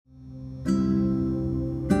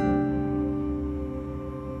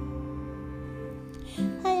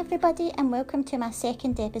everybody, and welcome to my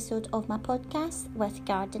second episode of my podcast with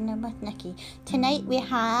Gardening with Nikki. Tonight we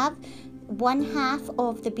have one half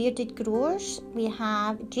of the Bearded Growers. We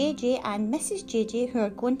have JJ and Mrs. JJ who are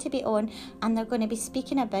going to be on, and they're going to be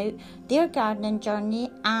speaking about their gardening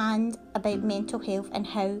journey and about mental health and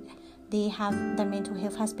how their mental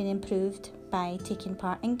health has been improved by taking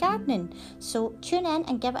part in gardening. So tune in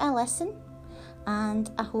and give it a listen,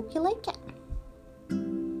 and I hope you like it.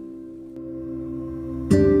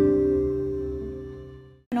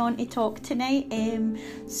 On to talk tonight,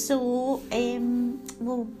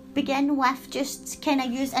 we'll begin with just kind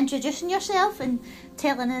of introducing yourself and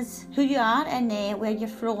telling us who you are and where you're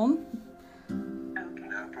from. Okay,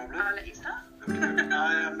 no problem. I'll let you start. Okay.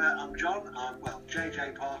 I'm John. I'm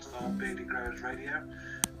JJ, part of Bearded Growers Radio,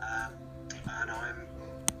 and I'm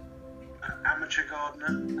an amateur gardener,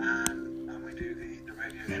 and we do the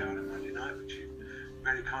radio show on a Monday night, which you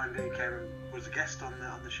very kindly came and was a guest on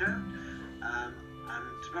the show. And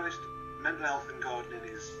to be honest, mental health and gardening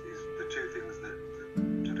is the two things that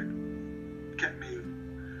sort of kept me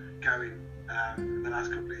going the last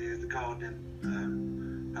couple of years. The gardening,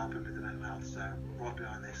 helping with the mental health, so right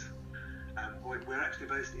behind this. We're actually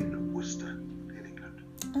based in Worcester, in England.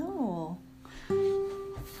 Oh,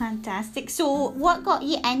 fantastic. So what got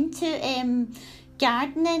you into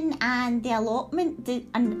gardening and the allotment,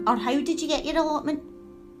 or how did you get your allotment?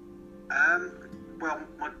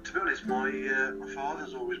 To be honest, my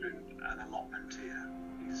father's always been an allotmenteer.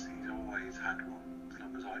 He's always had one as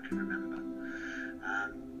long as I can remember.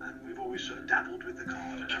 And we've always sort of dabbled with the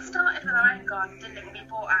garden. It started with our own garden, didn't it? When we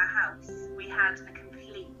bought our house, we had a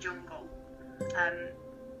complete jungle.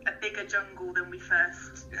 A bigger jungle than we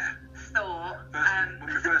first thought.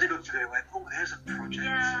 When we first looked at it, we went, oh, there's a project.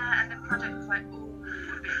 Yeah, and the project was like, oh,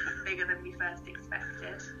 a bit bigger than we first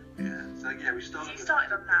expected. Yeah, so we started. So you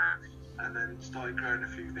started on that. And then started growing a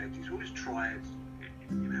few veggies. Always tried,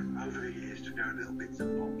 over the years to grow little bits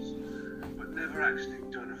and bobs, but never actually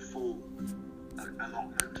done a full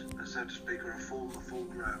allotment, so to speak, or a full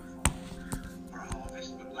grow for a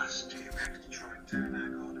harvest. But last year we actually tried to in our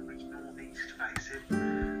garden, which is northeast facing,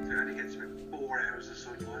 so it only gets about 4 hours of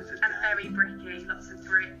sunlight a day. And very bricky, lots of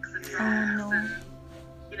bricks and rocks,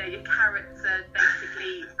 and your carrots are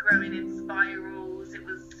basically growing in spirals. It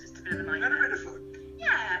was just a bit of a nightmare. We had a bit of fun.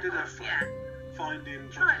 Yeah, we did have fun. Yeah. Finding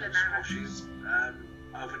squashes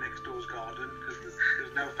over next door's garden, because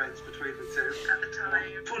there's no fence between the two. At the time.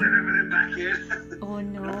 Pulling everything back in. Oh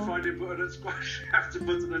no. Finding butternut squash after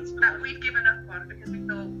butternut squash. That we'd given up on because we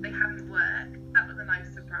thought they hadn't worked. That was a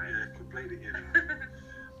nice surprise. Yeah, completely given up.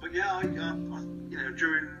 But yeah, I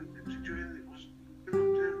during it was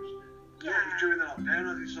lockdowns. Yeah, it was during the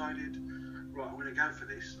lockdown I decided, right, I'm going to go for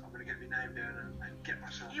this. I'm going to get my name down and get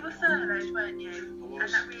myself. You were furloughed, weren't you? I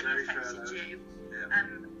was. And that really affected furloughed. you.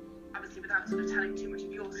 Yeah. Obviously, without sort of telling too much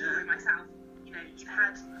of your story myself, you've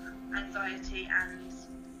had anxiety and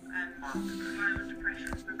mild depression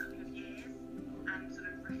for a couple of years, and sort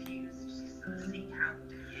of refused to sort of seek help,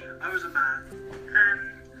 didn't you? I was a man.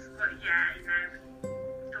 But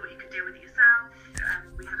thought you could deal with it yourself.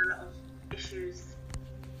 We had a lot of issues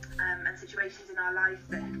and situations in our life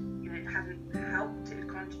that hadn't helped. It had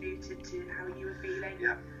contributed to how you were feeling.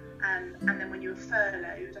 Yeah. And then when you were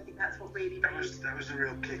furloughed, I think that's what really made. That was a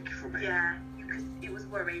real kick for me. Yeah, because it was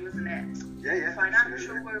worry, wasn't it? Yeah.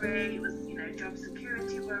 Financial absolutely. worry. It was job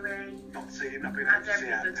security worry. Not being able to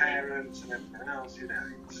see our parents and everything else. It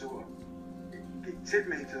sort of it tipped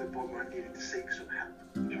me to the point where I needed to seek some help.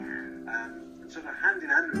 Yeah. And sort of hand in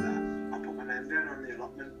hand with that, I put my name down on the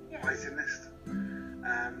allotment waiting list.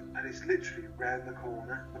 And it's literally round the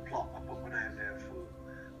corner, the plot I put my name down for.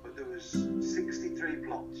 But there was 63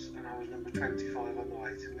 plots and I was number 25 on the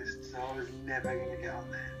waiting list, so I was never going to get on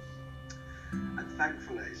there. And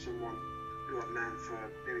thankfully someone who I've known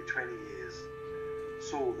for nearly 20 years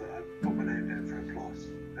saw that I'd put my name down for a plot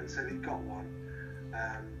and said he'd got one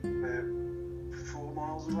about 4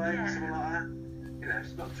 miles away, something like that.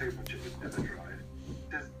 It's not too much of a drive.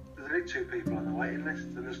 There's only 2 people on the waiting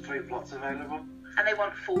list and there's 3 plots available. And they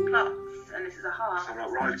want full plots, and this is a half. So I'm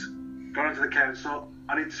like, right, gone into the council,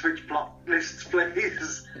 I need to switch plot lists,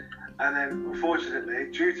 please. And then,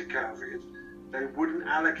 unfortunately, due to COVID, they wouldn't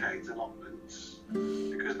allocate allotments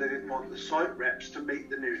because they didn't want the site reps to meet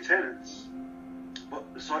the new tenants.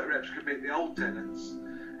 But the site reps could meet the old tenants.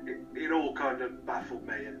 It all kind of baffled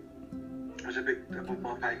me, and it was a bit above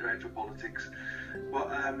my pay grade for politics.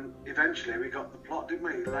 But eventually we got the plot, didn't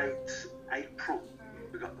we? Late April.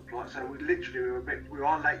 We got the plot, so we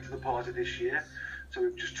are late to the party this year, so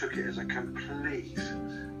we've just took it as a complete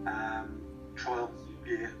trial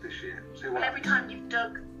year this year. See Well, every time you've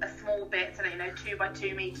dug a small bit, so 2 by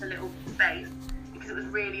 2 metre little space, because it was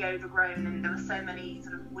really overgrown and there were so many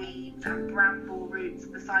sort of weeds and bramble roots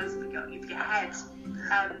the size of your head.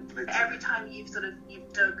 Every time you've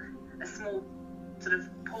dug a small sort of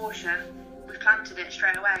portion, we've planted it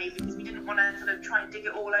straight away, because we didn't want to sort of try and dig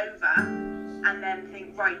it all over and then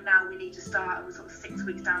think, right, now we need to start, and we're sort of 6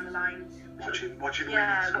 weeks down the line. Watching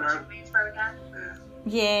weeds grow again.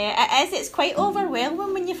 Yeah, it is. It's quite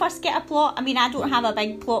overwhelming when you first get a plot. I mean, I don't have a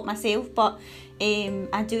big plot myself, but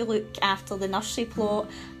I do look after the nursery plot,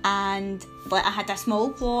 and I had a small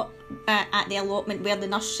plot at the allotment where the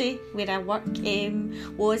nursery where I work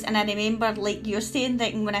was, and I remember, like you're saying,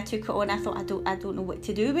 that when I took it on, I thought I don't know what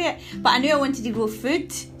to do with it, but I knew I wanted to grow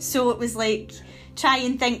food, so it was like try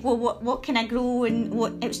and think, well, what can I grow, and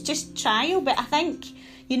it was just trial. But I think,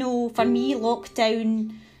 for me,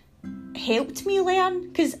 lockdown helped me learn,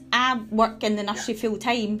 because I work in the nursery full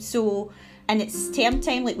time, so, and it's term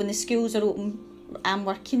time, like when the schools are open I'm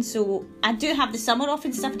working, so I do have the summer off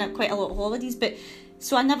and stuff, and I have quite a lot of holidays, but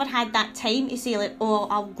so I never had that time to say, like, oh,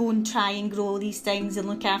 I'll go and try and grow these things and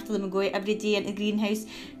look after them and go out every day into the greenhouse,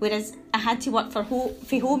 whereas I had to work from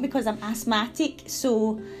home because I'm asthmatic,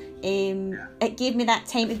 so it gave me that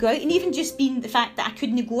time to go out. And even just being the fact that I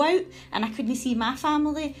couldn't go out and I couldn't see my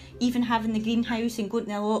family, even having the greenhouse and going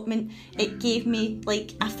to the allotment, it gave me,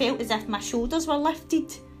 like, I felt as if my shoulders were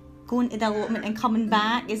lifted going to the allotment and coming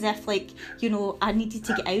back, as if, like, I needed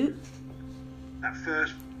to get out. That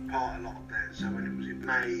first part of lockdown, so when it was in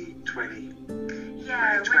May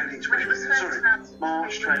 2020,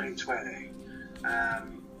 March 2020, and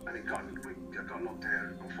I got locked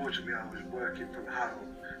down. Unfortunately, I was working from home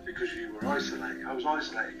because you were isolated. I was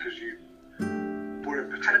isolated because you were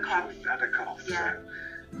potentially had a cough. Yeah. So,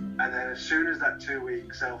 and then as soon as that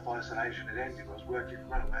 2-week self-isolation had ended, I was working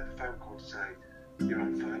from home. I had the phone call to say, you're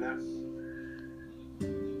on furlough.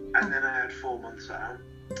 And then I had 4 months at home.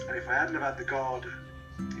 And if I hadn't have had the garden,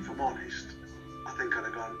 if I'm honest, I think I'd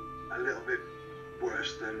have gone a little bit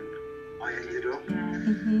worse than I ended up.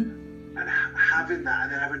 Mm-hmm. And having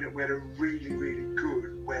that, and then we had a really, really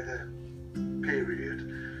good weather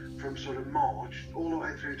period from sort of March all the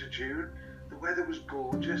way through to June. The weather was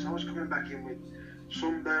gorgeous. I was coming back in with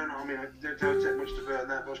sunburn. I mean, I don't take much to burn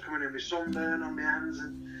that, but I was coming in with sunburn on my hands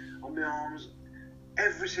and on my arms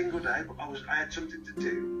every single day. But I had something to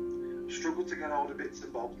do. Struggled to get all the bits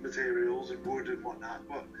and bobs, materials and wood and whatnot,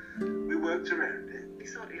 but we worked around it. We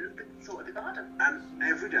sorted the garden. And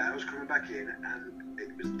every day I was coming back in, and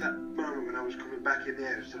it was that moment when I was coming back in the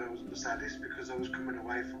house that I was the saddest, because I was coming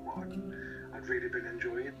away from what I'd really been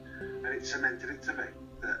enjoying, and it cemented it to me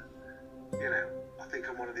that, I think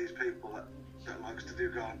I'm one of these people that likes to do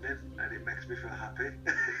gardening, and it makes me feel happy.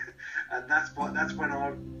 And that's when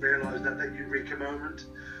I realised that eureka moment.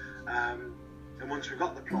 And once we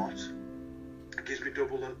got the plot, it gives me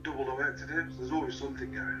double the work to do. So there's always something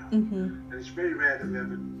going on. Mm-hmm. And it's very rare that we have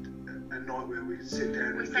a night where we sit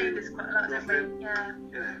down we and say this quite a lot, don't we? Yeah.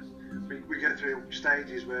 We go through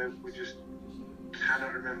stages where we just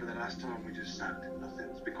cannot remember the last time we just sat and did nothing.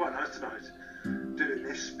 It's been quite nice tonight doing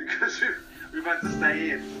this, because we've had to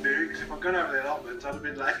stay in to do it, because if I'd gone over the allotment, I'd have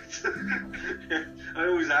been late. I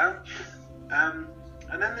always am.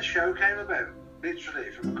 And then the show came about, literally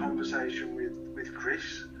from a conversation with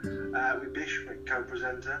Chris, with Bish, my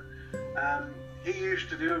co-presenter. He used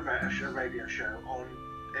to do a radio show on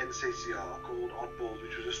NCCR called Oddballs,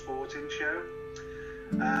 which was a sporting show.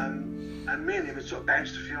 And me and him had sort of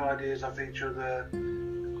bounced a few ideas off each other.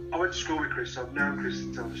 I went to school with Chris, so I've known Chris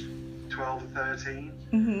since I was 12 or 13.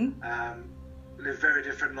 Mm-hmm. Lived very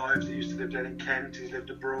different lives. He used to live down in Kent, he's lived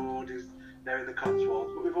abroad, he's now in the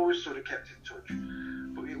Cotswolds, but we've always sort of kept in touch.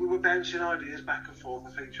 But we were bouncing ideas back and forth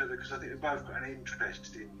of each other, because I think we've both got an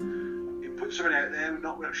interest in putting something out there. We're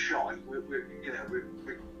not shy. We're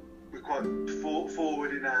quite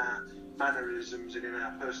forward in our mannerisms and in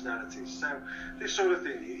our personalities. So this sort of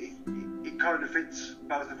thing, it kind of fits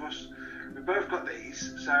both of us. We've both got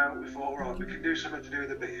these, so we thought, right, we can do something to do with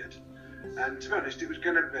the beard. And to be honest, it was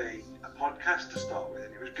going to be a podcast to start with,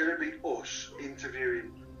 and it was going to be us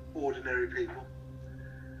interviewing ordinary people.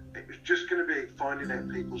 It was just going to be finding out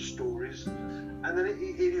people's stories, and then it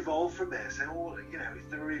evolved from there. Saying, is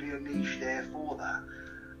there really a niche there for that?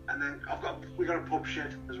 And then we got a pub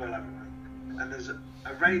shed as well, haven't we? And there's a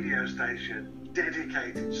radio station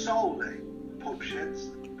dedicated solely pub shed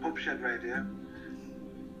radio.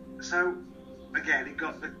 So again, it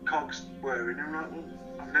got the cogs whirring. I'm like, well,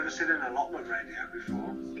 I've never seen an allotment radio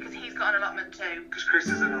before. Because he's got an allotment too. Because Chris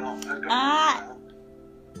is an allotment. So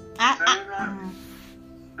I'm like,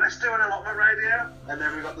 let's do an allotment radio. And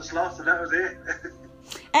then we got the slot, and that was it.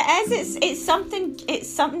 It is. It's something. It's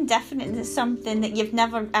something different, and it's something that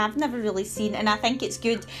I've never really seen. And I think it's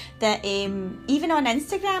good that even on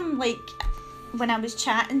Instagram, like when I was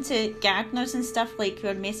chatting to gardeners and stuff, like who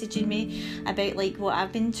are messaging me about like what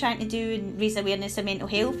I've been trying to do and raise awareness of mental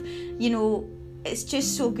health, you know, it's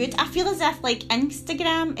just so good. I feel as if like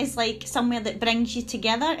Instagram is like somewhere that brings you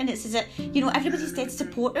together, and it's as if, you know, everybody's dead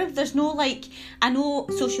supportive. There's no like, I know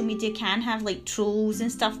social media can have like trolls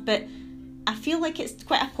and stuff, but I feel like it's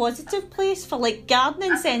quite a positive place for like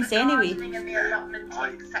gardening sense anyway. The gardening and the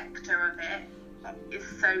allotmenting sector of it is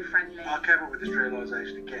so friendly. I came up with this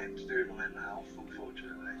realisation again to do with my mental health,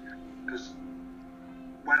 unfortunately, because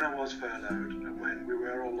when I was furloughed and when we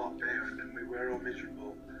were all locked down and we were all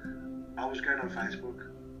miserable, I was going on Facebook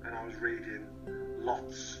and I was reading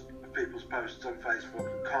lots of people's posts on Facebook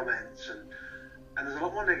and comments, and there's a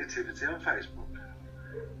lot more negativity on Facebook,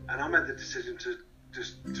 and I made the decision to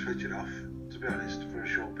just switch it off, to be honest, for a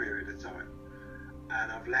short period of time,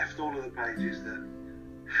 and I've left all of the pages that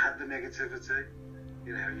had the negativity,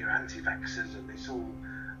 you know, your anti-vaxxers and it's all,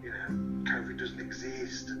 you know, COVID doesn't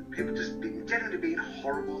exist and people just generally being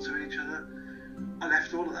horrible to each other. I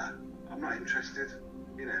left all of that. I'm not interested.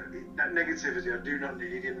 You know, that negativity I do not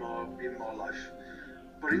need in my life.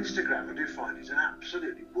 But Instagram, I do find, is an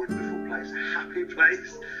absolutely wonderful place, a happy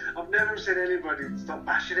place. I've never seen anybody stop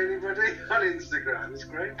bashing anybody on Instagram. It's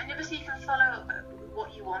great. And obviously you can follow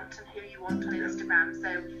what you want and who you want on Instagram.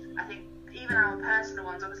 So I think even our personal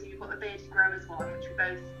ones, obviously we've got the Bearded Growers one, which we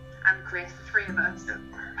both, and Chris, the three of us,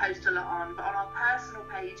 post a lot on. But on our personal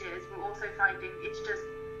pages, we're also finding it's just,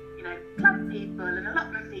 you know, plant people and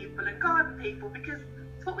allotment people and garden people, because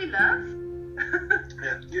it's what we love.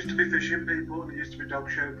 Yeah, it used to be fishing people, it used to be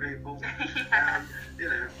dog show people. Yeah. You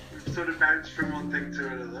know, we've sort of bounced from one thing to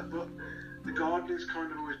another, but the gardening's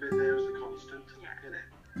kind of always been there as a constant, you know.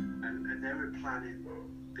 And now we're planning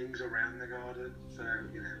things around the garden. So,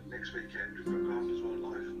 you know, next weekend we've got Gardeners World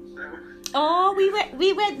Live. So. Oh,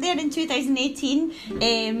 we went there in 2018.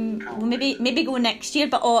 We'll maybe go next year,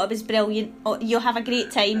 but it was brilliant. Oh, you'll have a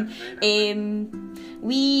great time. When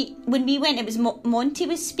we went, it was Monty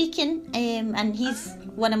was speaking, and he's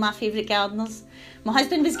one of my favourite gardeners. My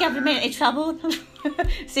husband was giving me into trouble,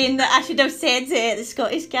 saying that I should have said the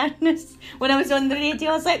Scottish gardeners when I was on the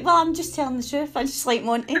radio. I was like, well, I'm just telling the truth. I just like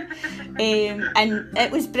Monty. And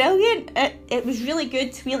it was brilliant. It was really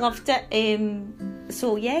good. We loved it.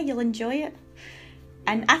 So yeah, you'll enjoy it.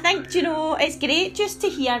 And I think, you know, it's great just to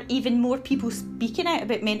hear even more people speaking out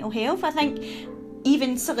about mental health. I think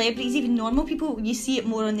even celebrities, even normal people, you see it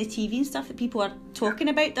more on the TV and stuff, that people are talking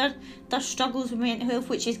about their struggles with mental health,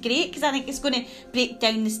 which is great, because I think it's going to break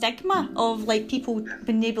down the stigma of like people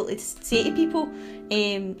being able to say to people,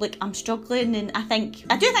 like, I'm struggling. And I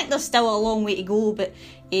do think there's still a long way to go, but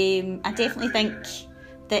I definitely think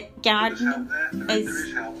that gardening there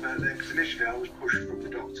is help out there, because initially I was pushed from the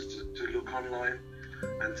doctor to look online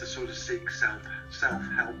and to sort of seek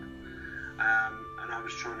self-help. And I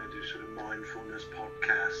was trying to do sort of mindfulness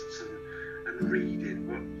podcasts and reading,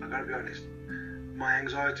 but I gotta be honest, my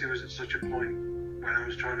anxiety was at such a point when I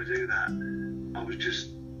was trying to do that, I was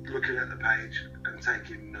just looking at the page and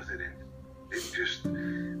taking nothing in.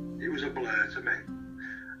 It was a blur to me.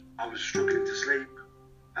 I was struggling to sleep.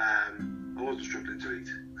 I wasn't struggling to eat,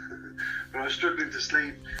 but I was struggling to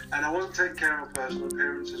sleep, and I wasn't taking care of my personal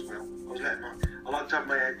appearance as well. I like to have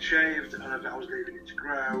my head shaved, and I was leaving it to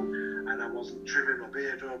grow, and I wasn't trimming my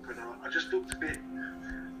beard up, and I just looked a bit.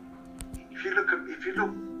 If you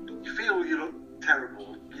feel you look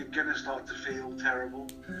terrible, you're gonna start to feel terrible.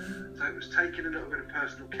 So it was taking a little bit of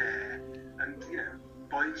personal care, and you know,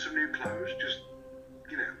 buying some new clothes, just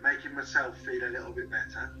making myself feel a little bit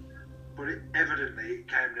better. But it evidently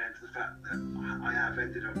came down to the fact that I have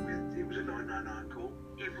ended up with, it was a 999 call.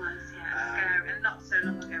 It was, yeah, scary, and not so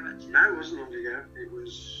long ago actually. No, it wasn't long ago. It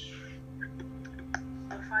was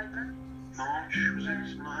 5 months. March, was it?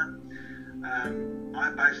 Something like that. I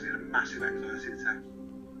basically had a massive anxiety attack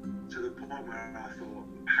to the point where I thought,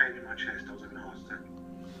 pain in my chest, I was having a heart attack.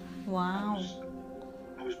 Wow.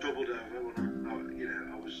 I was doubled over when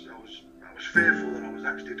I was fearful that I was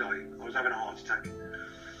actually dying. I was having a heart attack.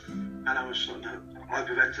 And I was sort of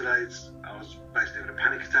hyperventilated. I was basically having a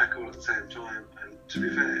panic attack all at the same time. And to be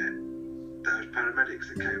fair, those paramedics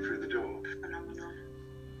that came through the door, phenomenal.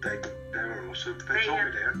 They were awesome. They took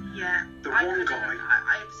me down. Yeah. The one guy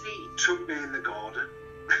took me in the garden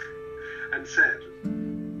and said,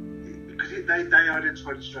 because they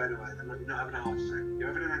identified it straight away. They're like, you're not having a heart attack, you're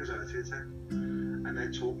having an anxiety attack. And they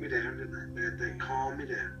talked me down, didn't they? They calmed me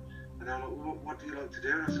down. And I was like, what do you like to do?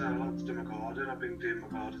 And I said, I like to do my garden. I've been doing my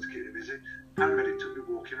garden to keep me busy. Paramedic took me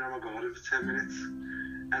walking around around my garden for 10 minutes,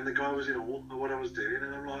 and the guy was in awe of what I was doing,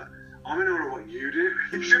 and I'm like, I'm in awe of what you do.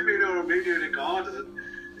 You shouldn't be in awe of me doing a garden.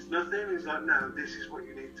 It's nothing. He's like, no, this is what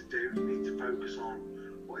you need to do. You need to focus on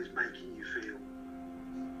what is making you feel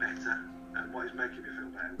better, and what is making me feel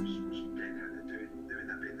better was getting out there doing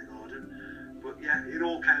that bit in the garden. But yeah, it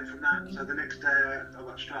all came from that. So the next day I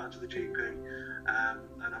got straight into the GP,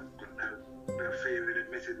 and I've got no fear in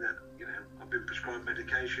admitting that, you know, I've been prescribed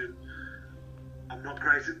medication. I'm not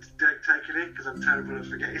great at taking it because I'm terrible at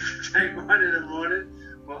forgetting to take one in the morning,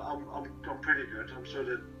 but I'm pretty good. I'm sort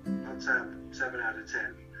of, I'd say I'm 7 out of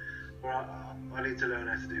 10. But I need to learn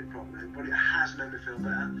how to do it properly. But it has made me feel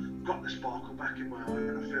better. I've got the sparkle back in my eye,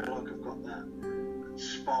 and I feel like I've got that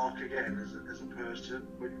spark again as a person,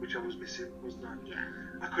 which I was missing, wasn't I? Yeah.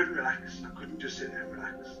 I couldn't relax. I couldn't just sit there and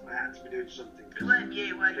relax. I had to be doing something. Weren't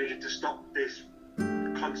you? I needed to stop this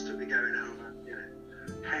constantly going over. You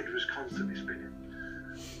know, head was constantly spinning.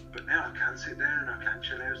 But now I can sit there and I can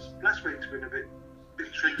chill out. Last week's been a bit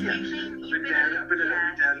tricky. I've been a little bit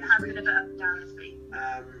down this week. Been a bit up and down this week.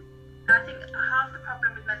 And I think half the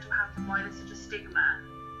problem with mental health and why there's such a stigma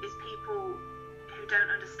is people who don't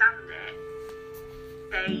understand it,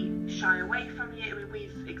 they shy away from you. I mean,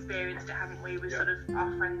 we've experienced it, haven't we? With sort of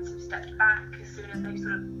our friends have stepped back as soon as they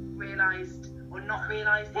sort of realised or not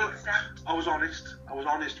realised the extent. I was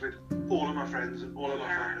honest with all of my friends and all of my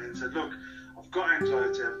family and said, look, I've got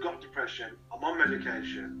anxiety, I've got depression, I'm on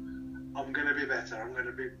medication, I'm going to be better, I'm going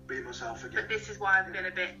to be myself again. But this is why I've been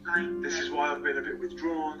a bit like... This is why I've been a bit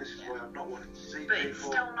withdrawn, this is why I'm not wanting to see people. But it's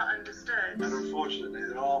still not understood. And unfortunately,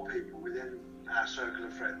 there are people within our circle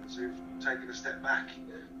of friends who've taken a step back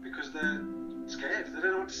because they're scared, they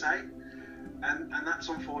don't know what to say. And that's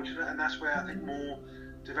unfortunate, and that's where I think more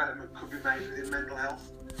development could be made within mental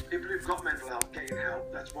health. People who've got mental health getting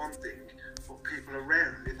help, that's one thing, but people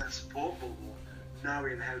around in that support bubble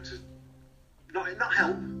knowing how to not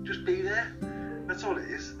help, just be there. That's all it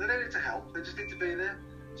is. They don't need to help, they just need to be there.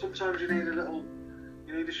 Sometimes you need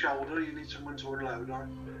a shoulder, you need someone to unload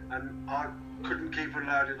on, and I couldn't keep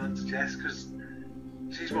unloading onto Jess because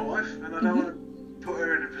she's my wife, and I don't want to put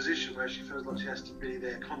her in a position where she feels like she has to be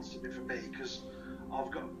there constantly for me because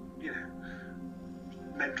I've got, you know,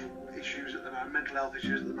 mental health issues at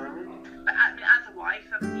the moment. But as a wife,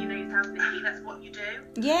 you know, you sound Nikki, that's what you do.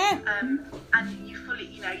 Yeah. And you fully,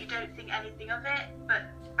 you know, you don't think anything of it, but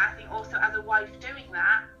I think also as a wife doing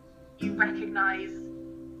that, you recognise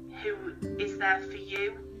who is there for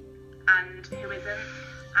you and who isn't.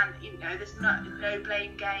 And, you know, there's no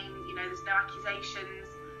blame game, you know, there's no accusations,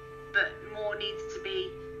 but more needs to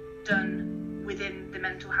be done within the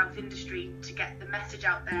mental health industry to get the message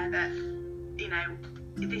out there that, you know,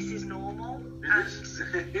 this is normal.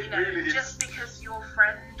 And, you know, really just because your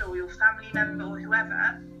friend or your family member or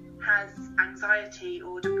whoever has anxiety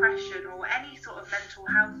or depression or any sort of mental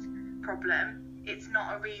health problem, it's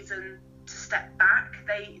not a reason to step back.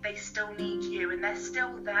 They still need you, and they're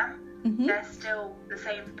still them. Mm-hmm. They're still the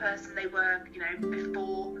same person they were, you know,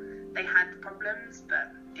 before they had problems,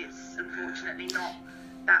 but it's unfortunately not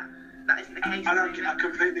that isn't the case. I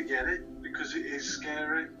completely get it because it is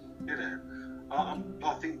scary, you know.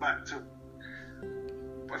 I think back to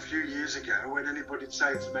a few years ago when anybody'd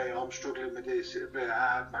say to me, I'm struggling with this, it'd be,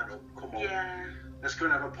 man, come on, let's go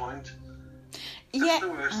and have a pint. That's the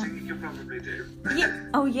worst thing you can probably do.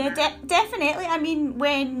 Definitely. I mean,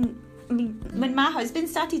 when my husband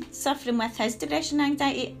started suffering with his depression and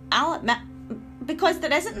anxiety, I'll admit, because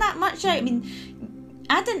there isn't that much out, I mean,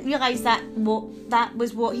 I didn't realise that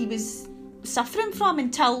was what he was suffering from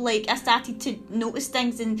until like I started to notice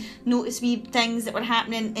things and notice wee things that were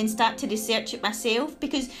happening and start to research it myself,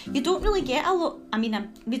 because you don't really get a lot, I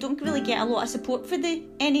mean, we don't really get a lot of support for the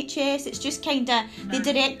NHS. It's just kind of, they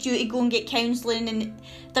direct you to go and get counselling, and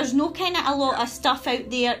there's no kind of a lot of stuff out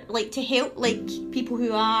there like to help like people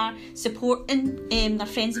who are supporting their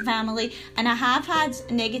friends and family. And I have had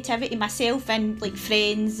negativity myself and like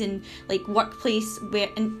friends and like workplace where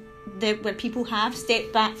people have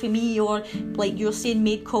stepped back for me, or like you're saying,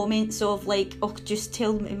 made comments of like, oh, just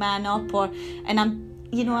tell me man up, and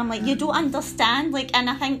I'm like, you don't understand, like, and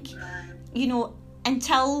I think, you know,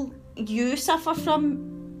 until you suffer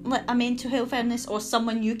from like a mental health illness or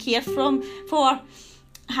someone you care for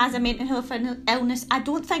has a mental health illness, I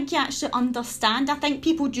don't think you actually understand. I think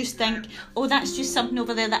people just think, oh, that's just something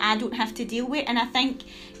over there that I don't have to deal with. And I think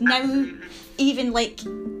now, even like,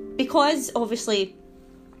 because obviously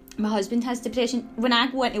my husband has depression, when I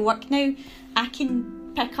go into work now, I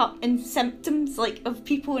can pick up in symptoms like of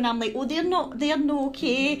people, and I'm like, oh, they're not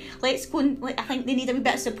okay, let's go and, like, I think they need a wee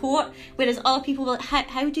bit of support. Whereas other people are like,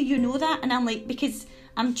 how do you know that? And I'm like, because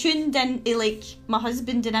I'm tuned into like my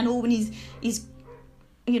husband, and I know when he's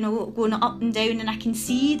you know, going up and down, and I can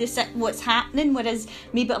see what's happening, whereas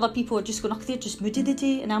maybe other people are just going, they're just moody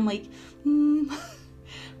today, and I'm like,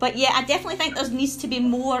 But yeah, I definitely think there needs to be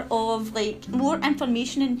more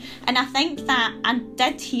information, and I think that I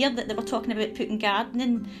did hear that they were talking about putting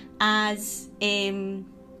gardening as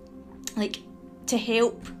like to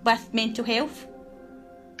help with mental health.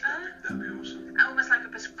 That'd be awesome. Almost like a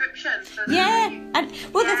prescription. So You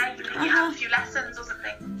have a few lessons or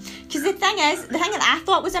something. Because the thing that I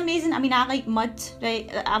thought was amazing, I mean, I like mud, right?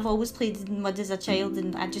 I've always played in mud as a child,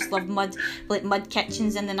 and I just love mud, like mud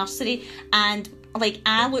kitchens in the nursery. And like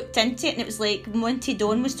I looked into it, and it was like Monty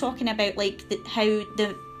Don was talking about like how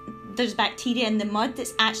there's bacteria in the mud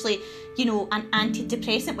that's actually, you know, an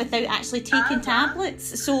antidepressant without actually taking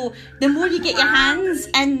tablets. So the more you get your hands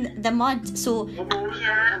in the mud, so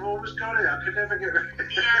I've always got it. I could never get rid of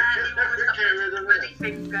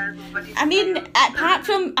it. I mean, apart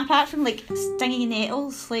from like stinging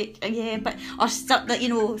nettles, like but or stuff that, you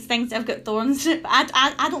know, things that have got thorns.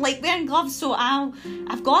 I don't like wearing gloves, so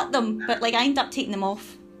I've got them, but like I end up taking them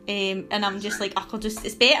off. And I'm just like,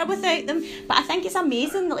 it's better without them. But I think it's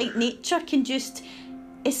amazing that like nature can just,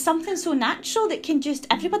 it's something so natural that can just,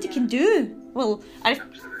 everybody can do. Well,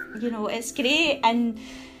 you know, it's great. And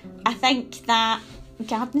I think that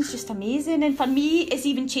gardening's just amazing. And for me, it's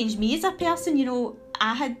even changed me as a person. You know,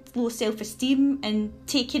 I had low self-esteem, and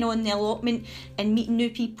taking on the allotment and meeting new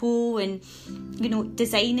people and, you know,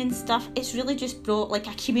 designing stuff, it's really just brought like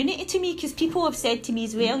a community to me, because people have said to me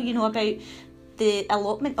as well, you know, about the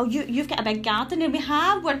allotment, you've got a big garden, and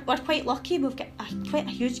we're quite lucky, we've got quite a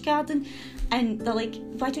huge garden, and they're like,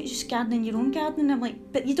 why don't you just garden in your own garden? And I'm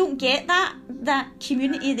like, but you don't get that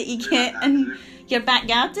community that you get in your back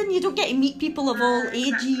garden. You don't get to meet people of all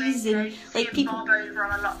ages, and like people over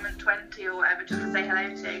on allotment 20 or whatever just to say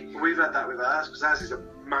hello to. We've had that with ours, because ours is a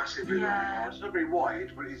massively long garden. It's not very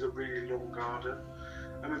wide, but it's a really long garden,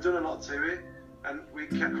 and we've done a lot to it, and we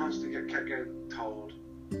constantly kept getting told,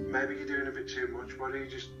 maybe you're doing a bit too much, why don't you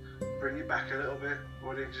just bring it back a little bit,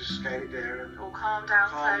 why don't you just scale it down, or calm down,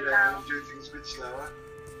 slow down, do things a bit slower,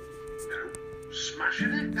 you know,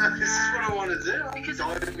 smashing it. This is what I want to do. Because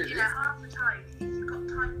you know, half the time, if you've got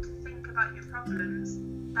time to think about your problems,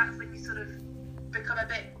 that's when you sort of become a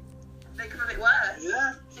bit worse.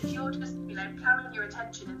 Yeah. If you're just, you know, carrying your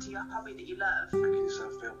attention into your hobby that you love, making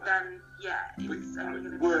yourself feel better, then it's only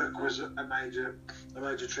going to be work was a major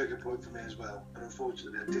trigger point for me as well, and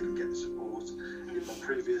unfortunately I didn't get the support in my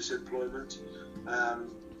previous employment. I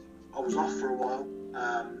was off for a while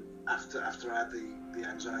after I had the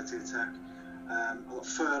anxiety attack. I got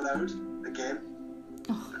furloughed again.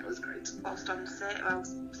 That was great. Whilst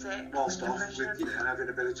off, with, you know, having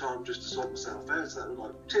a bit of time just to sort myself out. So that was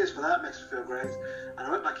like, cheers for that, makes me feel great. And I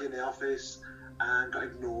went back in the office and got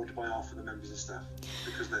ignored by half of the members of staff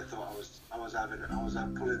because they thought I was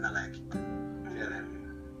pulling their leg. You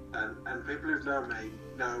know, and people who've known me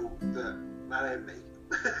know that ain't me.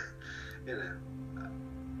 You know,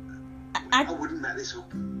 I wouldn't make this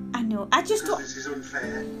up. I know. I just because this is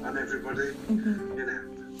unfair on everybody. Mm-hmm. You know.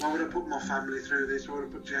 Why would I put my family through this? Why would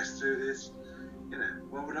I put Jess through this? You know,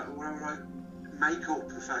 why would I make up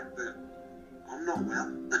the fact that I'm not well?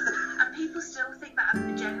 And people still think that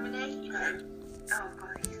genuinely, you know, oh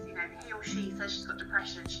God, you know, he or she says she's got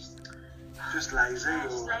depression, she's just lazy, or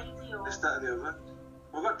this, that, or the other.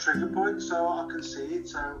 I've got trigger points, so I can see it.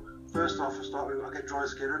 So first off, I get dry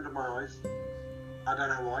skin under my eyes. I don't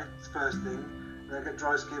know why. It's the first thing. Then I get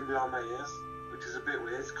dry skin behind my ears, which is a bit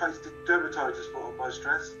weird. It's kind of dermatitis put on by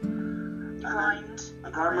stress. I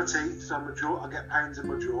grind my teeth, so I get pains in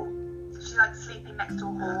my jaw. So she's like sleeping next to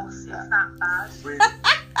a horse. It's that bad. Really,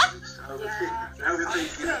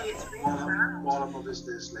 overthinking while I'm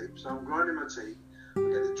obviously asleep. So I'm grinding my teeth. I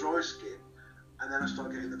get the dry skin, and then I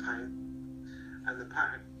start getting the pain. And the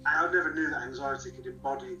pain, I never knew that anxiety could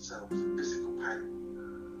embody itself as physical pain,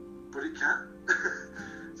 but it can.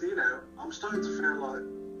 So you know, I'm starting to feel like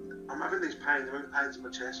I'm having these pains. I'm having pains in my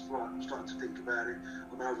chest. Right, I'm starting to think about it.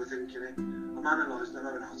 I'm overthinking it. I'm analysing. I'm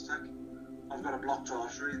having a heart attack. I've got a blocked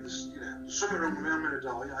artery. You know, there's something wrong with me. I'm going to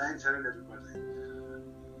die. I ain't telling everybody.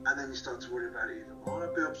 And then you start to worry about it.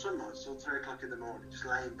 I'll be up some nights till 3 o'clock in the morning, just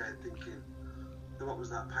lay in bed thinking, what was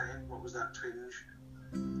that pain? What was that twinge?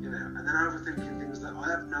 You know, and then overthinking things that I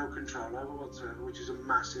have no control over whatsoever, which is a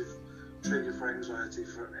massive trigger for anxiety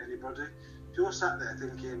for anybody. If you're sat there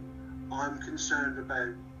thinking, I'm concerned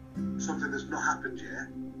about something that's not happened yet,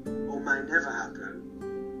 or may never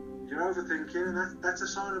happen, you're overthinking, and that's a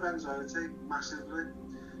sign of anxiety, massively.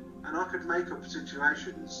 And I could make up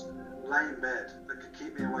situations, lay in bed, that could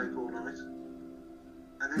keep me awake all night.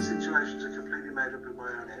 and these situations are completely made up in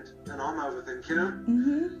my own head, and I'm overthinking them.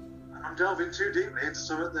 Mm-hmm. And I'm delving too deeply into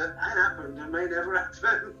something that ain't happened and may never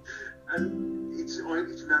happen. And it's knowing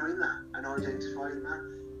that and identifying that.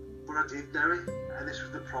 But I did know it, and this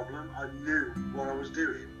was the problem. I knew what I was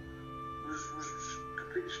doing was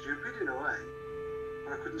completely stupid in a way,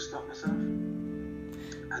 but I couldn't stop myself.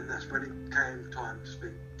 And that's when it came time to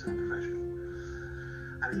speak to a professional.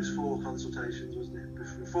 And it was 4 consultations, wasn't it?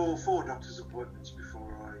 Four doctor's appointments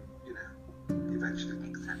before I,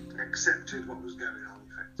 eventually accepted what was going on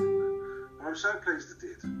effectively. But I'm so pleased I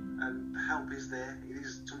did. And help is there. It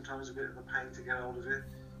is sometimes a bit of a pain to get hold of it,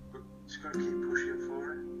 but you just got to keep pushing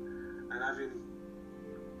for it. And having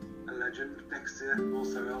a legend next to you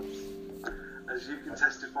also helps. As you can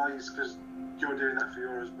testify, because you're doing that for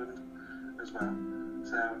your husband as well.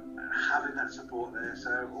 So having that support there.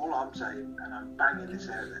 So all I'm saying, and I'm banging this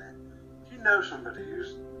out there, if you know somebody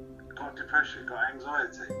who's got depression, got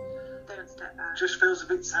anxiety, don't step back. Just feels a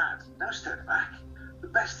bit sad. Don't step back. The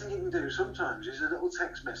best thing you can do sometimes is a little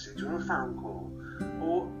text message or a phone call,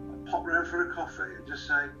 or pop round for a coffee and just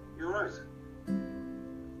say, "You're right."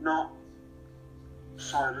 Not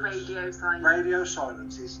silence. Radio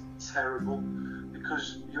silence is terrible,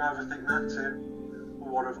 because you overthink that too.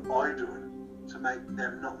 Well, what have I done to make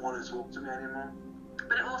them not want to talk to me anymore?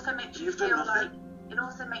 But it also makes you feel like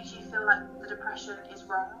the depression is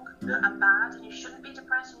wrong and bad, and you shouldn't be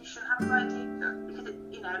depressed and you shouldn't have anxiety, because it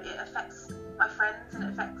affects my friends and it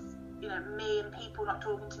affects me and people not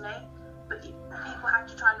talking to me. But people have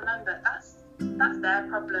to try and remember that's their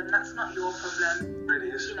problem. That's not your problem. It really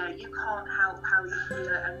is. You can't help how you feel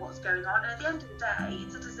and what's going on. And at the end of the day,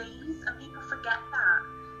 it's a disease, and people forget that.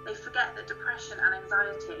 They forget that depression and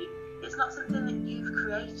anxiety, it's not something that you've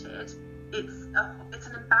created. It's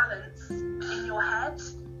an imbalance in your head,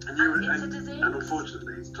 and it's a disease. And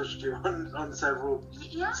unfortunately, it's touched you on several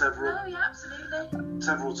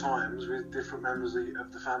times with different members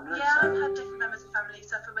of the family. Yeah, I've had different members of the family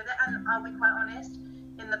suffer with it, and I'll be quite honest.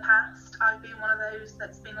 In the past, I've been one of those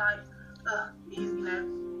that's been like, so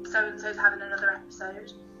and so's having another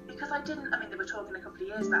episode, because they were talking a couple of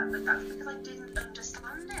years back, but that's because I didn't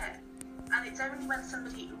understand it. And it's only when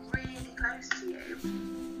somebody really close to you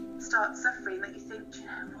starts suffering that you think, do you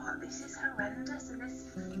know what, this is horrendous, and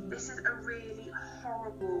this is a really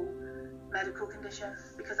horrible medical condition,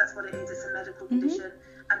 because that's what it is. It's a medical condition,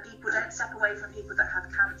 and people don't step away from people that have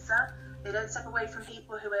cancer. They don't step away from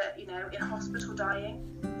people who are, in hospital dying.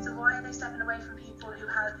 So why are they stepping away from people who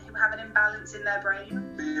have an imbalance in their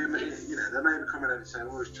brain? But they may be coming out and saying,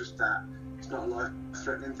 "Oh, it's just that. It's not a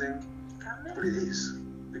life-threatening thing." But it is,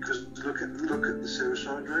 because look at the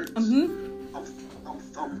suicide rates. Mm-hmm.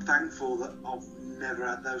 I'm thankful that I've never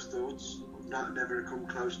had those thoughts. I've never come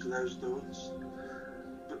close to those thoughts.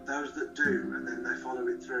 But those that do, and then they follow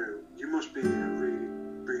it through, you must be in a really,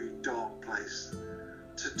 really dark place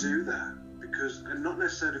to do that, and not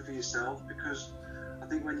necessarily for yourself, because I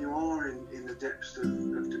think when you are in the depths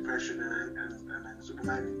of depression and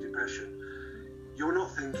mainly depression, you're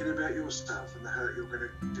not thinking about yourself and the hurt you're going to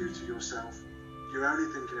do to yourself. You're only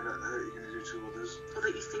thinking about the hurt you're going to do to others, or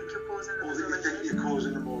that you think you're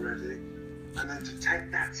causing them, already. And then to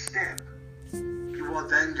take that step, you are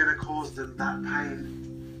then going to cause them that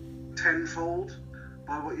pain tenfold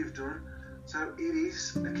by what you've done. So it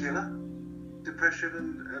is a killer. Depression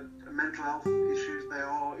and mental health issues,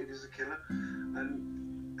 it is a killer.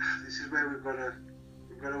 And this is where we've got to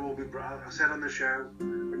all be bright. I said on the show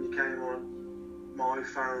when you came on, my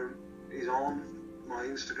phone is on, my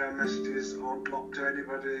Instagram messages aren't blocked to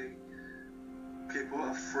anybody. People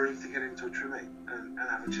are free to get in touch with me and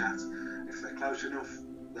have a chat. If they're close enough,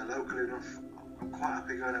 they're local enough, I'm quite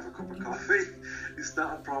happy to go and have a cup of coffee. It's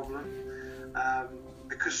not a problem,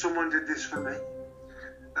 because someone did this for me.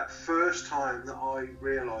 That first time that I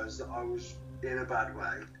realised that I was in a bad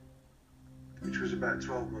way, which was about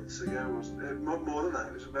 12 months ago, more than that,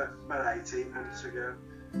 it was about 18 months ago,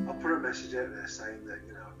 I put a message out there saying that,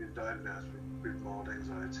 I've been diagnosed with mild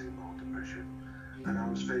anxiety, mild depression, and I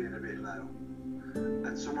was feeling a bit low.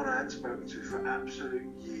 And someone I hadn't spoken to for absolute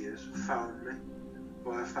years phoned me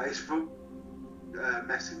via Facebook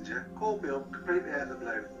Messenger, called me up completely out of the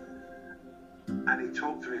blue, and he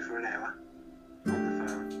talked to me for an hour on the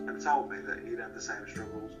phone and told me that he'd had the same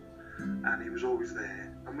struggles and he was always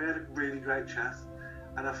there, and we had a really great chat,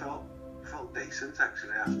 and I felt decent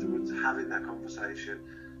actually afterwards, having that conversation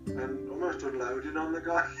and almost unloading on the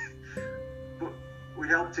guy. But we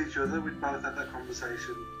helped each other, we both had that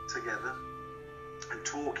conversation together, and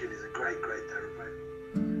talking is a great therapy.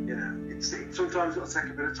 It's sometimes it'll take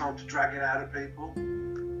a bit of time to drag it out of people,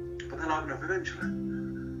 but they'll open up eventually.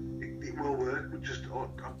 it will work. But just, you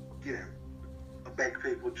know, I beg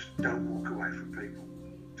people, just don't walk away from people.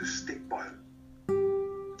 Just stick by them.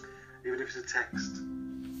 Even if it's a text,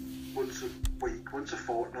 once a week, once a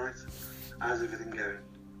fortnight. How's everything going?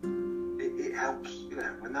 It helps, you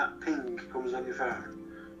know, when that ping comes on your phone,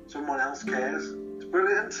 someone else cares. It's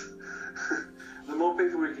brilliant. The more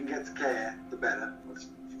people we can get to care, the better. That's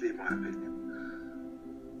my opinion.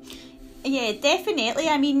 Yeah, definitely.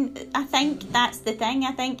 I mean, I think that's the thing.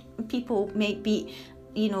 I think people might be,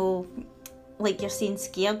 you know, like you're saying,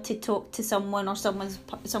 scared to talk to someone or someone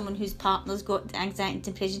whose partner's got anxiety and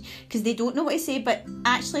depression because they don't know what to say. But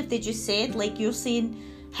actually, if they just said, like you're saying,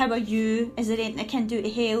 how are you? Is there anything I can do to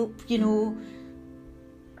help? You know,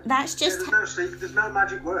 that's just... There's no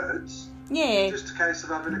magic words. Yeah. It's just a case of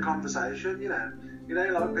having a conversation, you know. You know,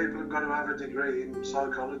 like people have got to have a degree in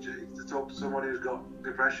psychology to talk to someone who's got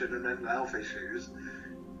depression and mental health issues.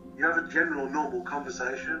 You have a general, normal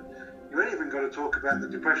conversation. You ain't even got to talk about the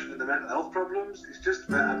depression and the mental health problems. It's just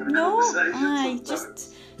about having a conversation.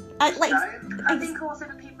 I think also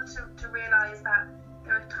for people to realise that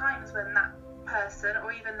there are times when that person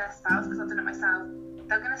or even their spouse, because I've done it myself,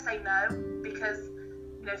 they're going to say no because,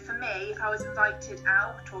 you know, for me, if I was invited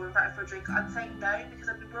out or invited for a drink, I'd say no because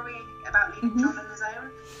I'd be worrying about leaving John on his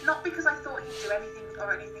own. Not because I thought he'd do anything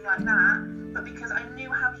or anything like that, but because I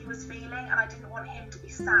knew how he was feeling and I didn't want him to be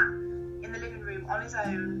sat in the living room on his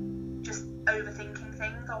own, just overthinking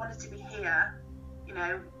things. I wanted to be here, you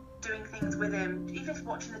know, doing things with him, even if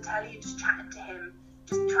watching the telly, just chatting to him,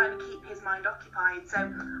 just trying to keep his mind occupied.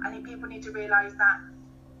 So I think people need to realise that,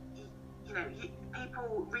 you know,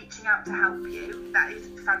 people reaching out to help you, that is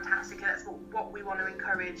fantastic, and that's what we want to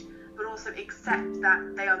encourage, but also accept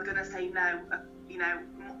that they are going to say no, you know,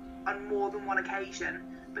 on more than one occasion,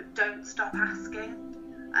 but don't stop asking.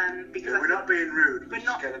 Because we're not being rude, we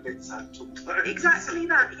just get a bit sad sometimes. Exactly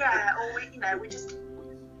that, yeah. Or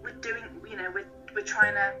we're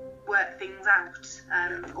trying to work things out,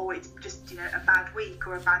 or it's just, you know, a bad week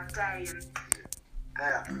or a bad day, and they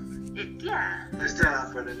happen. They still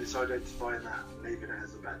happen, and it's identifying that, leaving it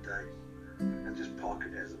as a bad day, and just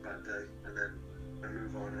parking it as a bad day, and then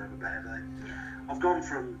move on and have a better day. I've gone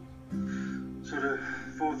from sort of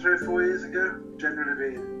 3 or 4 years ago,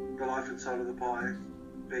 generally being the life and soul of the pie,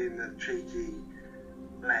 being the cheeky,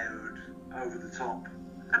 loud, over the top,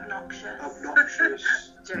 obnoxious.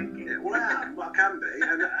 Joking. Yeah, well, I can be,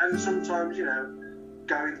 and sometimes, you know,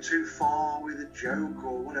 going too far with a joke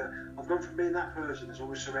or whatever. I've gone from being that person who's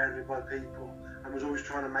always surrounded by people and was always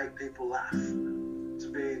trying to make people laugh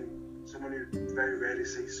to being someone who very rarely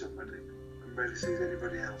sees somebody and rarely sees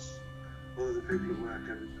anybody else other than people at work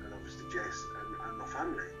and obviously Jess and my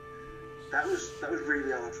family. That was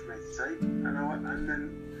really hard for me to take. And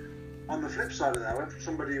then on the flip side of that, I went from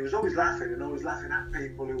somebody who was always laughing and always laughing at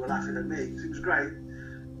people who were laughing at me, because it was great.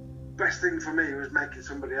 Best thing for me was making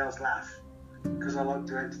somebody else laugh, because I like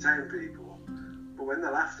to entertain people. But when the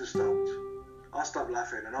laughter stopped, I stopped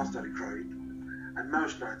laughing and I started crying. And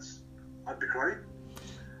most nights I'd be crying,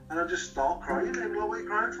 and I'd just start crying. And they'd be like, "What are you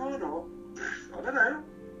crying for?" No, I don't know,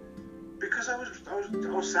 because I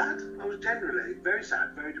was sad. I was generally very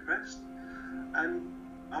sad, very depressed, and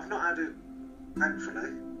I've not had it,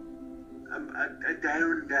 thankfully, a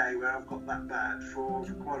down day where I've got that bad for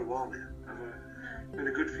quite a while now. It's been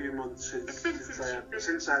a good few months since you've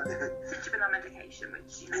been on medication,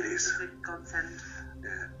 which, you know, is a godsend.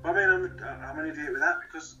 Yeah, but I mean, I'm an idiot with that,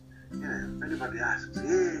 because, you know, if anybody asks,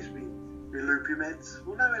 yes, me loopy meds.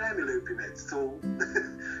 Well, no, it ain't me loopy meds at all,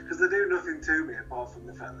 because they do nothing to me apart from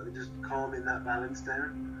the fact that they just calming that balance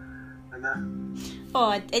down. And that.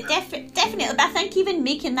 Oh, definitely. But I think even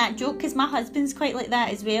making that joke, because my husband's quite like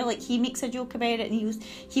that as well. Like, he makes a joke about it, and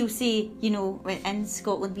he'll say, you know, in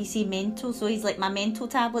Scotland we say mental, so he's like, my mental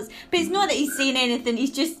tablets. But it's not that he's saying anything.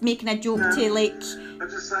 He's just making a joke to, like, I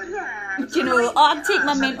just say, you know, I'm taking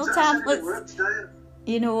my mental tablets.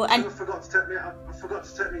 You know, and I forgot to take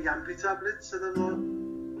my Yampy tablets, and then like,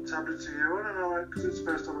 what tablets are you on? And I'm like, because it's the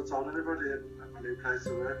first time I told anybody at my new place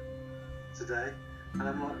to work today. And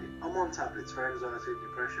I'm like, I'm on tablets for anxiety and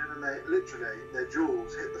depression, and they literally, their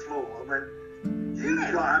jaws hit the floor and went, "You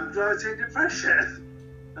got anxiety and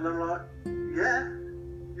depression?" And I'm like, "Yeah,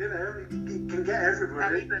 you know, it can get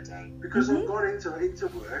everybody." Because I've gone into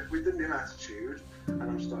work with the new attitude, and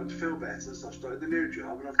I'm starting to feel better, so I've started the new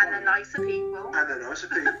job, and they're nicer people.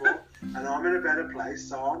 And I'm in a better place,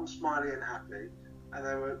 so I'm smiling and happy. And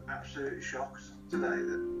they were absolutely shocked today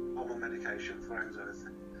that I'm on medication for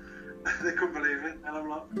anxiety. They couldn't believe it, and I'm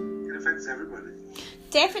like, it affects everybody.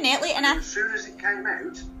 Definitely, and as soon as it came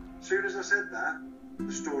out, as soon as I said that,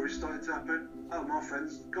 the stories started to happen. Oh, my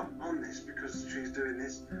friend's got on this because she's doing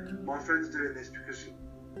this. My friend's doing this because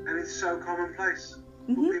and it's so commonplace.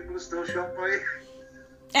 But people are still shocked by it.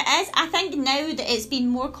 It is. I think now that it's been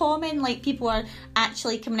more common, like people are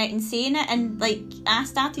actually coming out and saying it. And like I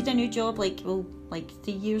started a new job like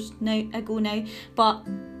 3 years ago now, but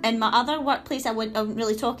in my other workplace I wouldn't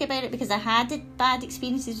really talk about it because I had bad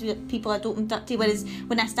experiences with people I'd opened up to. Whereas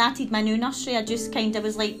when I started my new nursery, I just kind of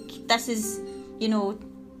was like, this is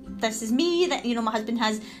me, that, my husband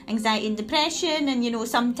has anxiety and depression, and,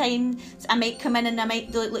 sometimes I might come in and I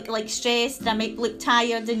might look like stressed, and I might look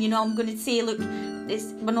tired, and, I'm going to say, look,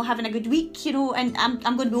 we're not having a good week, and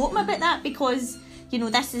I'm going to be open about that because,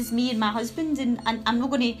 this is me and my husband, and I'm not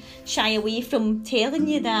going to shy away from telling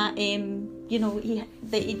you that,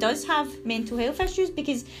 that he does have mental health issues,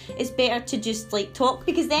 because it's better to just, talk,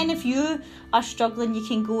 because then if you are struggling, you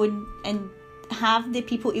can go and have the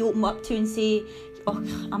people to open up to and say, oh,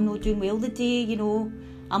 I'm not doing well today,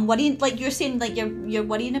 I'm worrying, like you're saying, like you're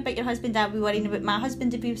worrying about your husband. I'd be worrying about my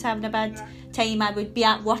husband if he was having a bad time. I would be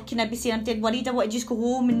at work and I'd be saying, I'm dead worried, I want to just go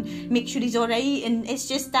home and make sure he's alright. And it's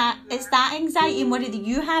just that, it's that anxiety and worry that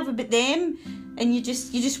you have about them, and you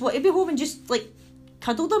just want to be home and just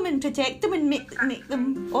cuddle them and protect them and make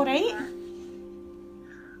them alright.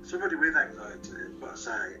 Somebody with anxiety, but I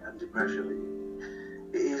say, and depression,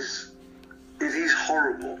 it is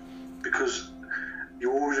horrible, because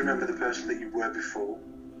you always remember the person that you were before,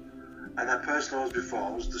 and that person I was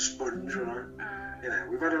before was the sponge, right?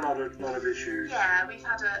 We've had a lot of issues. Yeah, we've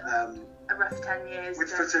had a rough 10 years with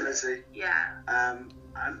fertility. Yeah. And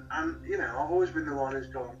I've always been the one who's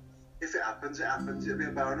gone, if it happens, it'll be a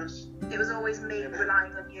bonus. It was always me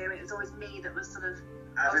relying on you. It was always me that was sort of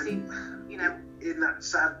obviously, in that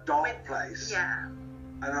sad dark place. Yeah.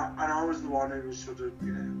 And I was the one who was sort of,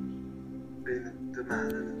 being the man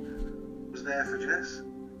and was there for Jess.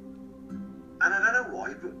 And I don't know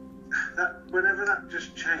why, but whenever that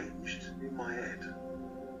just changed in my head,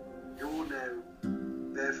 you're now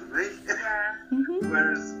there for me. Yeah.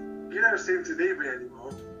 Whereas you don't seem to need me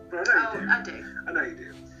anymore. But I know you do. I do. I know you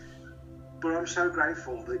do. But I'm so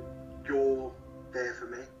grateful that you're there for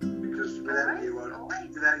me, because without you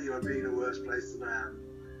I'd be in a worse place than I am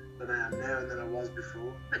now and than I was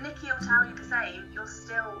before. But Nikki will tell you the same. You're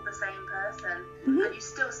still the same person, and you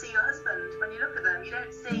still see your husband when you look at them. You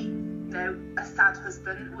don't see, a sad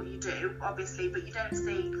husband. Well, you do, obviously, but you don't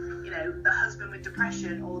see, the husband with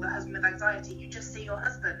depression or the husband with anxiety. You just see your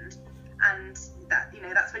husband, and that,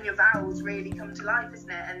 that's when your vows really come to life, isn't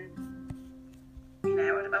it? And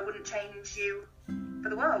I wouldn't change you for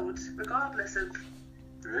the world, regardless of.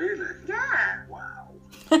 Really? Yeah. Wow.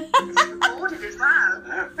 It's recorded as well.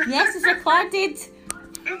 Yes, it's recorded.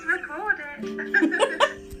 It's recorded.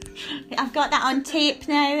 I've got that on tape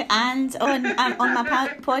now and on my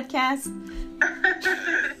podcast.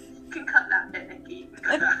 You can cut that bit, Nikki.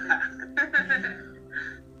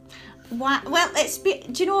 Well,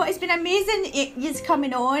 do you know what? It's been amazing you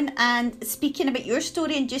coming on and speaking about your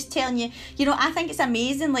story and just telling you. I think it's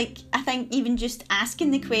amazing. I think even just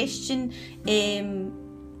asking the question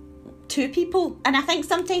to people, and I think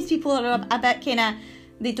sometimes people are a bit kind of,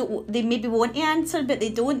 they maybe want to answer, but they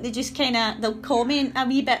don't. They just kind of, they'll comment a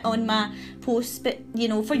wee bit on my posts. But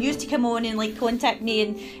for you to come on and contact me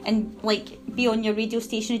and be on your radio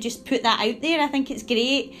station and just put that out there, I think it's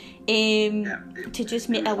great. To just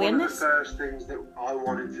make awareness. One of the first things that I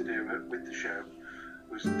wanted to do with the show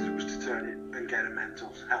was to turn it and get a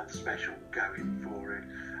mental health special going for it,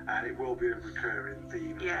 and it will be a recurring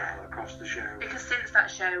theme across the show. Because since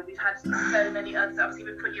that show, we've had so many others.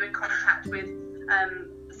 Obviously, we put you in contact with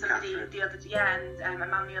somebody Catherine. The other day, and a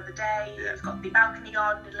man the other day who's got the balcony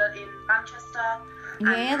garden in Manchester.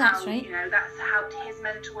 Yeah, that's right. That's helped his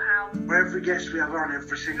mental health. Every guest we have on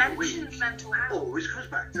every single week mentions mental health. Always comes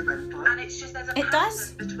back to mental health. And it's just, there's a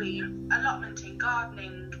pattern between allotmenting,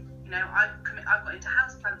 gardening. I've got into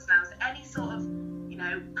houseplants now, so any sort of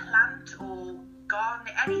plant or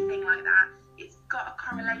gardening, anything like that, it's got a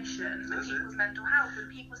correlation with people's mental health, and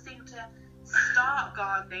people seem to start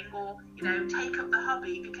gardening or take up the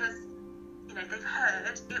hobby because they've heard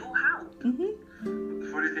it will help. The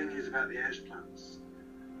funny thing is about the houseplants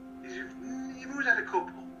is you've always had a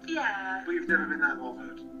couple, but you've never been that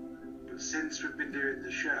bothered. But since we've been doing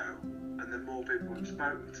the show and the more people I've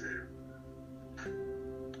spoken to,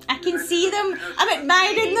 I can see them. I'm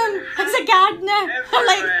admiring them as a gardener.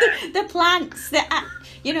 I like the plants.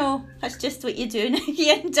 you know, that's just what you do.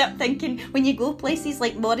 You end up thinking, when you go places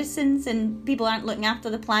like Morrison's and people aren't looking after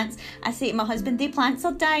the plants, I say to my husband, the plants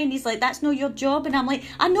are dying. He's like, that's not your job. And I'm like,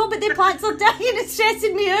 I know, but the plants are dying. It's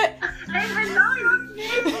stressing me out.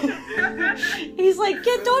 He's like,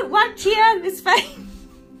 yeah, don't work here. It's fine.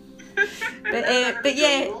 But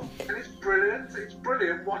yeah. And it's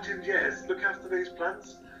brilliant watching Jez look after these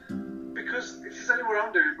plants, because if you say what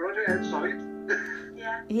I'm doing, but I do it outside.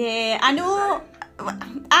 Yeah, I know.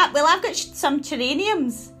 Well, I've got some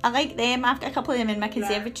geraniums. I like them. I've got a couple of them in my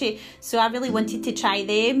conservatory, so I really wanted to try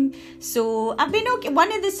them. So I've been okay.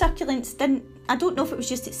 One of the succulents didn't. I don't know if it was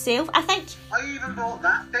just itself. I think. I even bought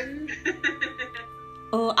that thing.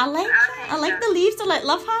 Oh, I like it. I like the leaves. They're like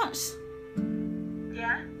love hearts.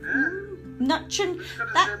 Yeah. Nurturing. It's got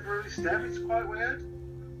a temporary stem. It's quite weird.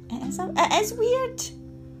 It is weird.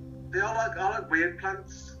 I like weird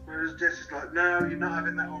plants, whereas Jess is like, no, you're not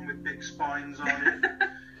having that one with big spines on it.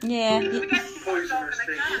 Yeah. Poisonous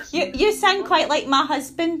things. You sound quite like my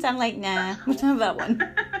husband. I'm like, nah, we don't have that one.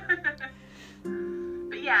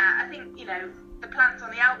 But yeah, I think, you know, the plants on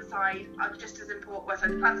the outside are just as important. Well, so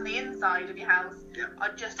the plants on the inside of your house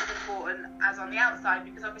are just as important as on the outside,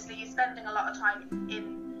 because obviously you're spending a lot of time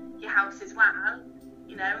in your house as well,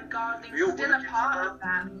 you know, and gardening is still a part of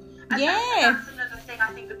that. And that's another thing.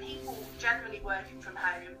 I think the people generally working from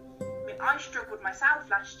home, I mean, I struggled myself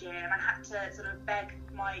last year, and I had to sort of beg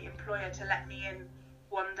my employer to let me in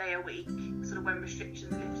one day a week, sort of when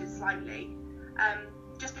restrictions lifted slightly,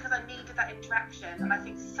 just because I needed that interaction. And I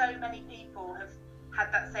think so many people have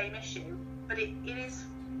had that same issue, but it is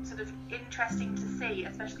sort of interesting to see,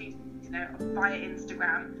 especially, you know, via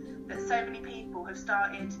Instagram, that so many people have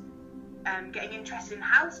started getting interested in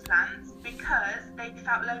houseplants because they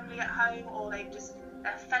felt lonely at home, or they're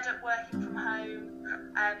fed up working from home,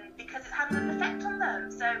 because it's having an effect on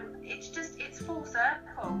them. So it's full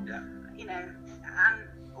circle, you know, and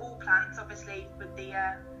all plants, obviously, with the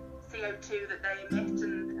CO2 that they emit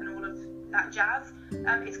and all of that jazz,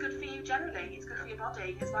 it's good for you generally. It's good for your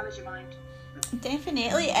body as well as your mind.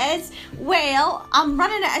 Definitely is. Well, I'm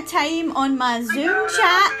running out of time on my Zoom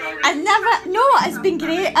chat. It's been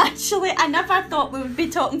great actually. I never thought we would be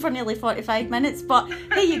talking for nearly 45 minutes, but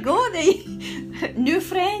here you go, the new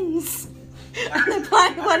friends in the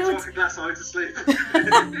plant world.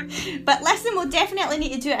 But listen, we'll definitely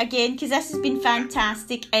need to do it again, because this has been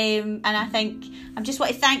fantastic, and I think I just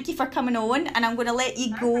want to thank you for coming on, and I'm going to let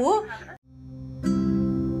you go.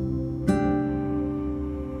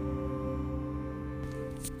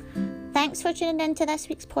 Thanks for tuning in to this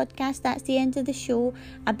week's podcast. That's the end of the show.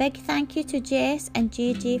 A big thank you to Jess and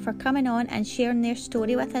JJ for coming on and sharing their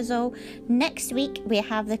story with us all. Next week, we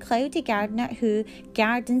have the Cloudy Gardener who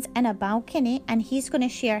gardens in a balcony, and he's going to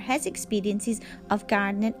share his experiences of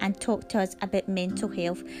gardening and talk to us about mental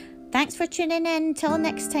health. Thanks for tuning in. Until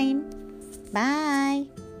next time. Bye.